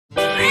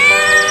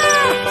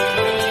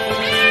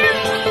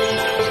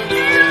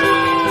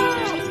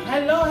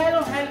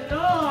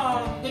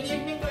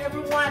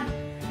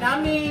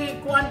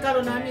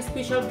karon na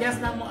special guest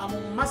na mo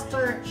among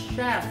master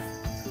chef.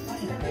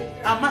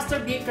 Master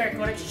baker,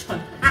 correction.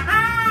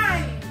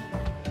 Hi!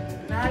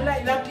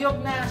 Nala, ilabyog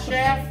na,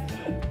 chef.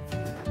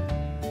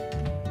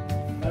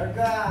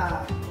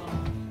 Larga!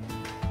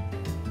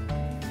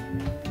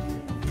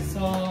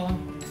 So,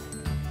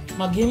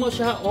 maghimo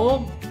siya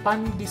og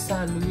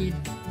pandisal with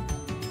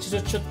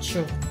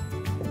chuchuchu.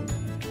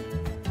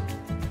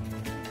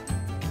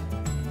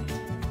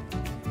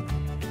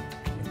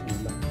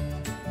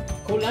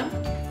 Kulang?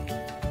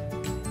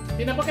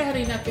 Di na ba kay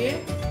harina, te?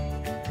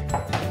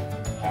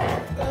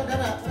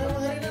 Kana,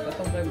 harina ba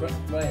itong kay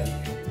Brian?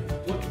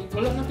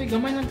 Wala na ito,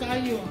 gamay lang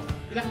kaayo.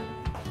 Ilang?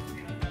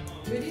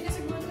 Pwede na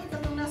siguro ito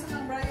katong nasa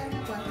kang Brian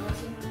na pa.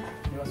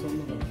 Iwason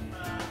mo ba?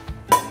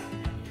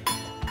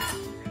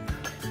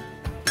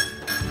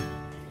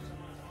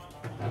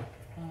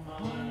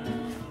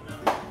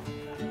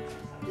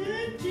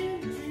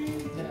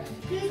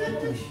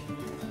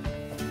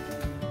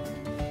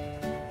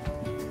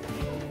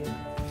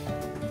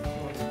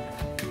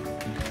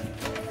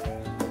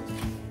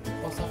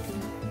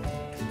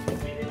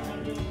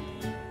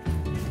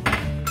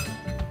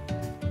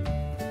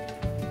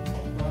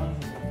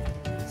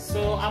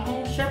 So,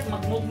 among chef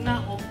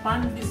magmugna o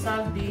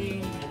pandisal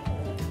di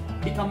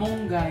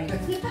kamonggay.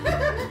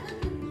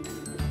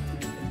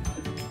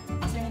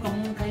 Asa yung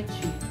kamonggay,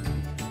 chi?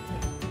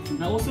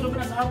 Nausulog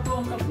na sa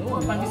ato ang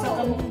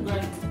pandisal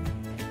kamonggay.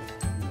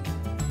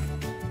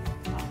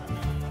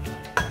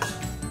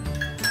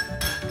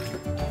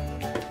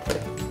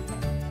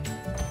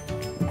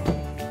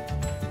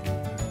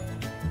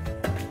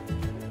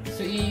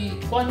 So,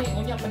 kuha ni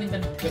unya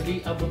panindan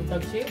gabi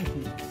abuntag siya.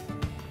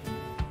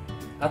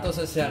 Ato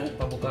sa siyang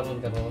pabukaron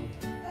karon.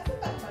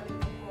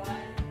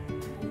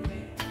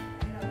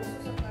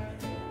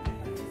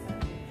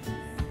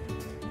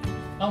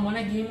 Mo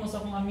naghimo sa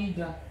akong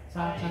amiga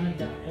sa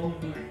Canada,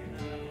 Obi.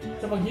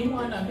 Sa paghimo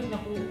ana abit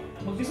nako,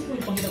 magdiso ko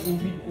yung pangita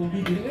Obi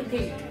dili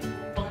kay.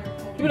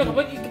 Di ba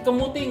kapag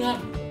kamuti nga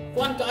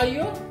kuan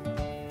kaayo?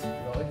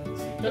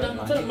 Kanang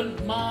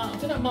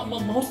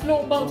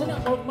mahuslo ba sana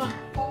ma.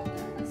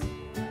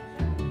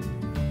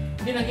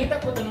 Di nakita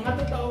ko tanong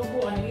ato tao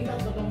ko, nakita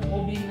ko tong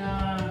Obi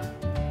nga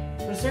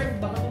reserve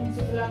baka tong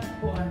sa lang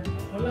ko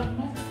wala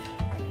mo.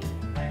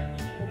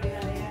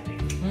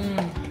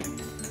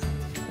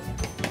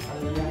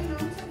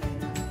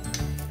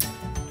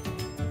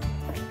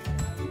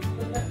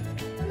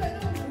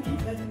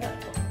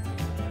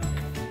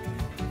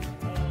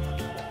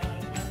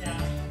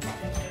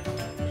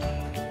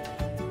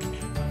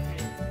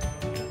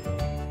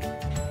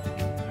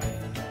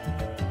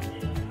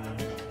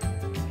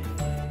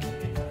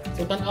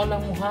 So tanaw lang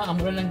mo ha,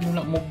 amo lang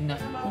mula mugna.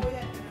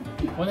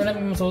 Wala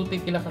lang yung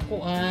masulti kila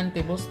kakuan,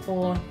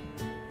 tablespoon,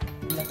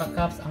 kila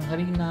ka-cups ang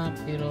harina,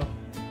 pero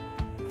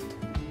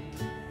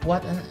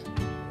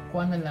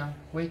kuan na lang,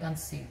 wait and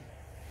see.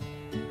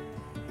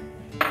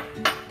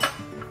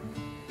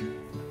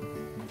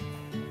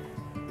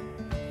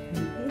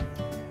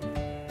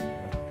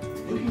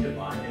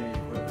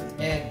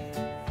 Egg.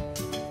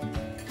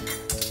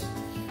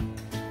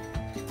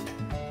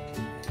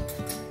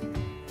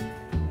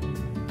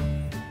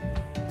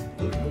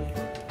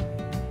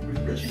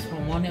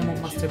 Mo ni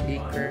among master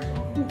baker.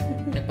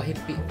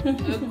 Nagpahipi.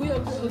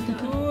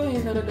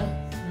 Uy, narada.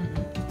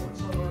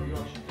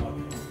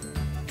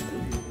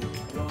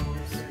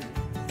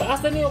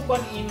 Taas na niyo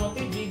kuan ino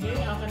ti Gigi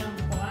ang kanang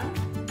kuan.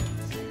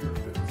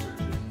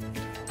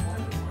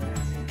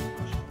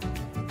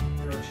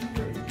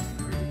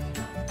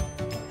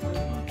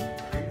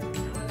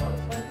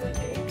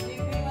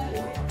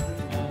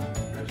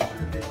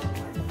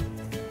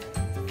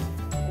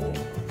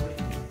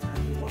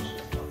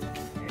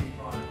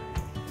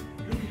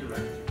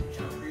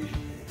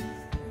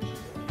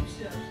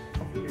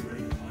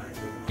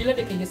 Pila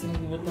de kaya sing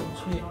butang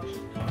siya.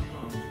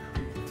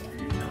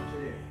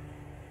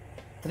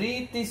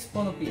 3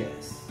 teaspoon of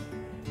PS.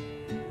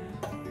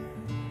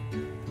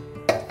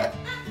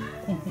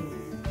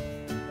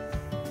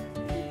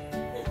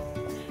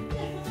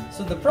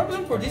 So the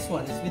problem for this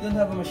one is we don't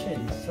have a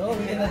machine. So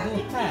we're gonna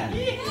do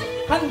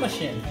hand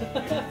machine.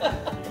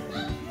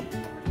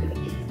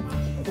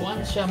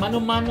 Kuan siya,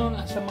 mano-mano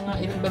na sa mga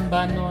IRiNg.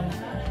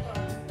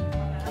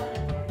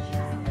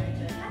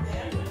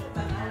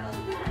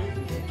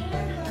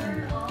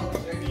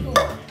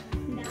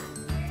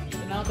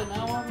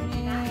 Tanawa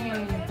ni.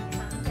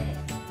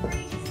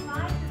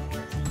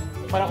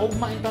 Para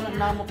ugma ito na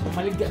namo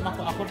maligya na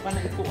ko ako pa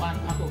na ikuan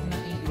ako na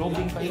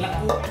i-robing pa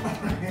ila.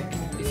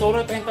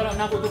 Isorot pa ito na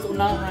ako dito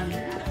unahan.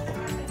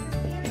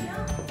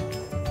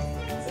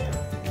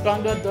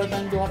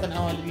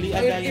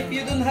 If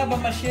you don't have a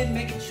machine,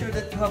 make it sure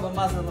that you have a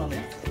muzzle on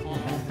it.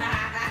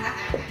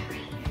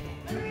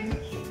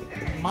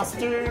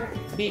 Master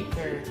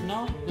Baker,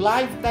 no?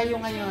 Live tayo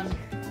ngayon.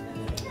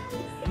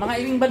 Mga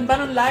IRiNg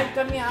live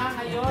kami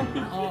ngayon.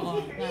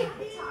 Oo.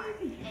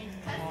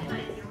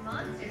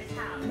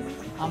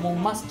 Among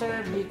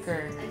Master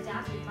Baker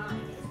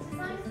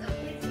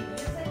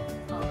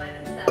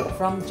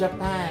from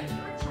Japan.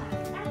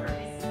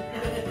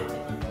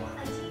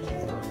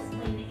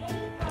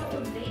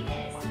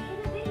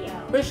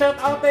 Be shout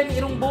out tayo ni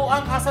Irong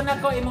Buang. Asa na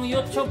ko imong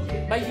YouTube?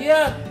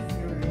 Bayad.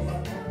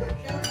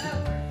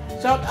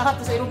 Shout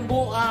out sa Irong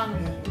Buang.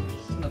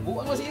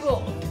 Nagbuang mo si Iro.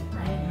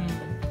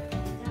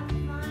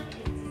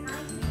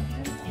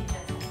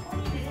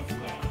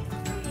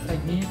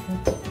 Lagi.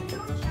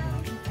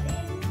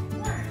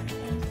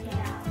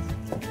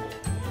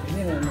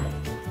 Ini na naman.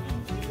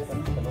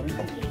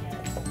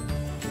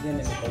 Ini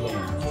na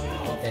naman.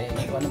 Okay,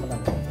 ikaw naman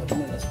lang. Ito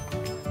mo na.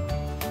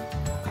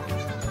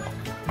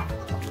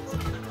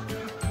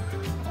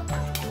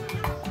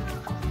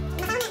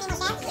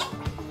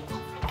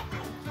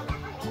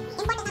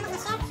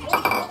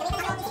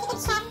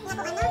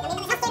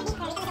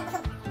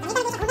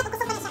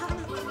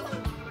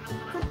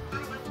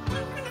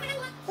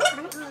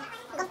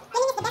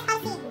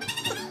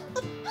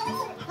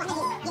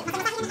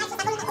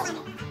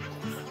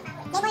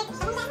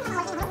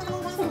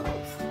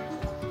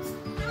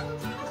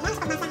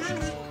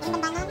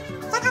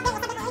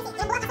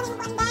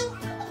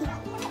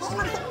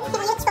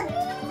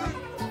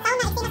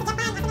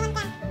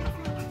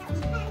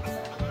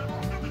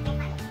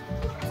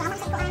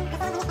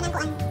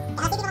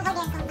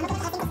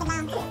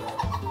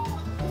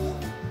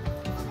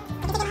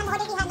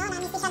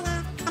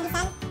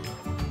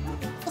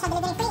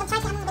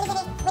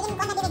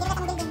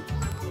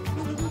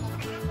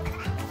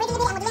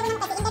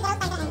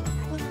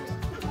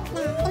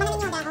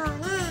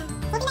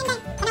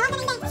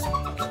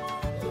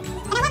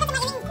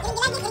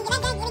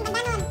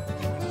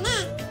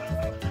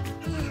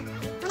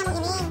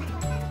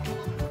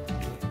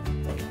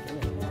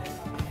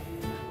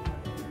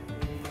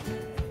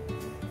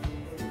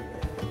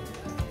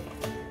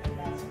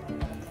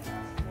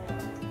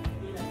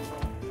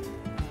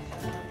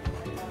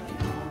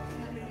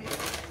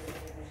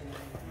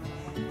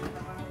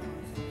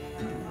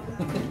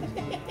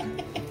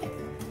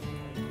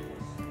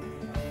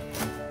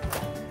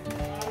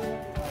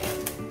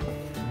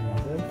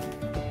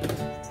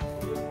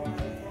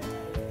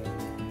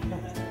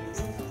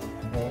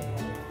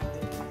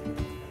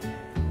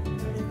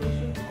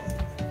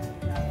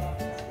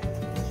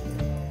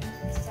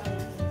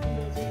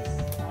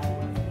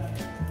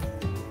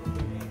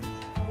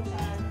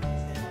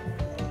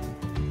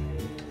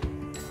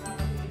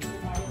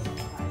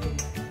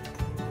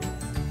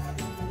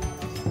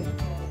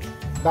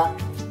 Back.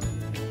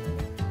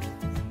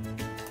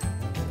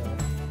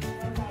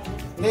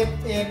 Live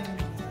in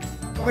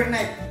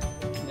overnight.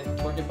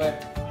 45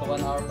 to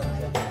 1 hour pa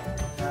siya.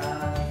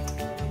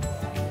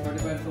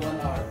 45 to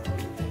 1 hour.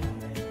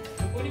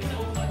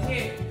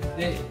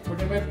 Hindi,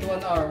 45 to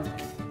 1 hour.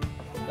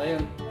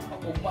 Dayon,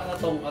 pag-ugma na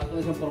tong at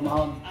na siyang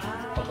pormahon.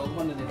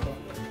 Pag-ugma na dito.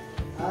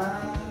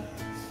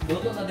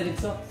 Duto na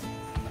diretso.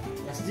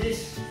 Yes,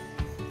 this.